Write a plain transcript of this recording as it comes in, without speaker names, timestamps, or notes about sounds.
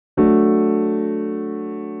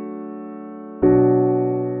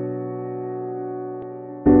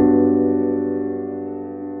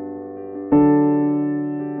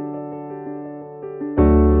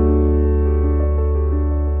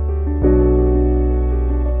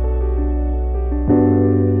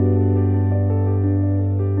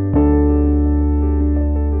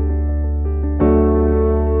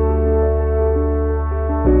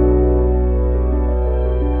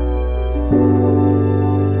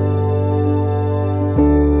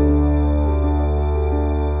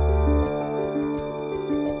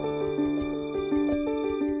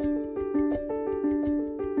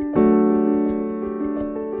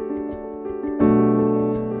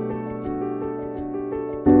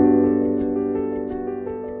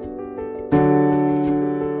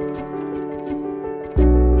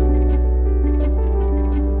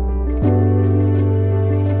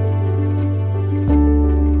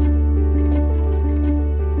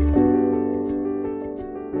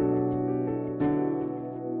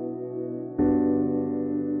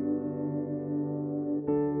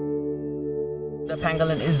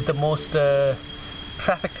pangolin is the most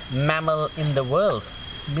trafficked mammal in the world.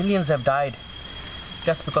 Millions have died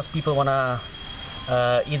just because people want to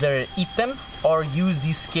either eat them or use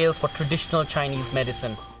these scales for traditional Chinese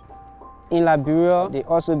medicine. In Liberia, they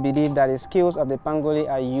also believe that the scales of the pangolin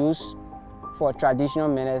are used for traditional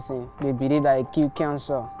medicine. They believe that it kills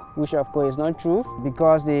cancer, which of course is not true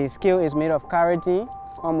because the scale is made of keratin,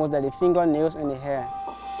 almost like the fingernails and the hair.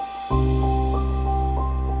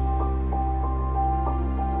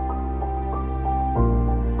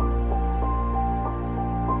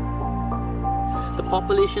 The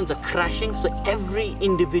populations are crashing, so every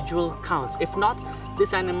individual counts. If not,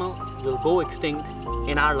 this animal will go extinct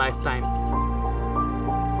in our lifetime.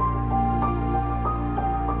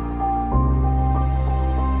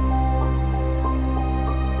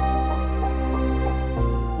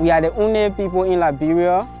 We are the only people in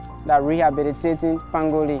Liberia that rehabilitating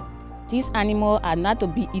pangolin. These animals are not to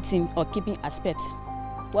be eaten or keeping as pets.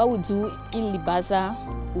 What we do in Libasa,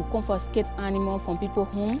 we confiscate animals from people's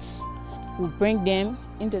homes. We bring them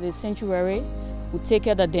into the sanctuary, we take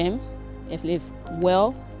care of them. If they live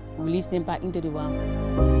well, we release them back into the wild.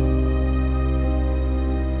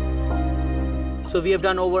 So we have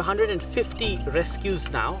done over 150 rescues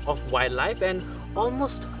now of wildlife and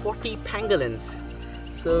almost 40 pangolins.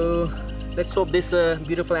 So let's hope this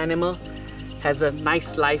beautiful animal has a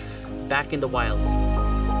nice life back in the wild.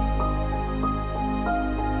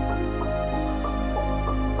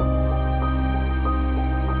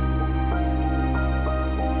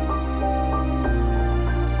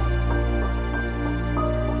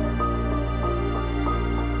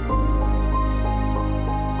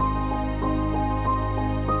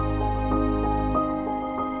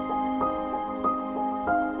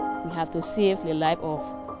 We have to save the life of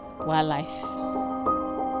wildlife.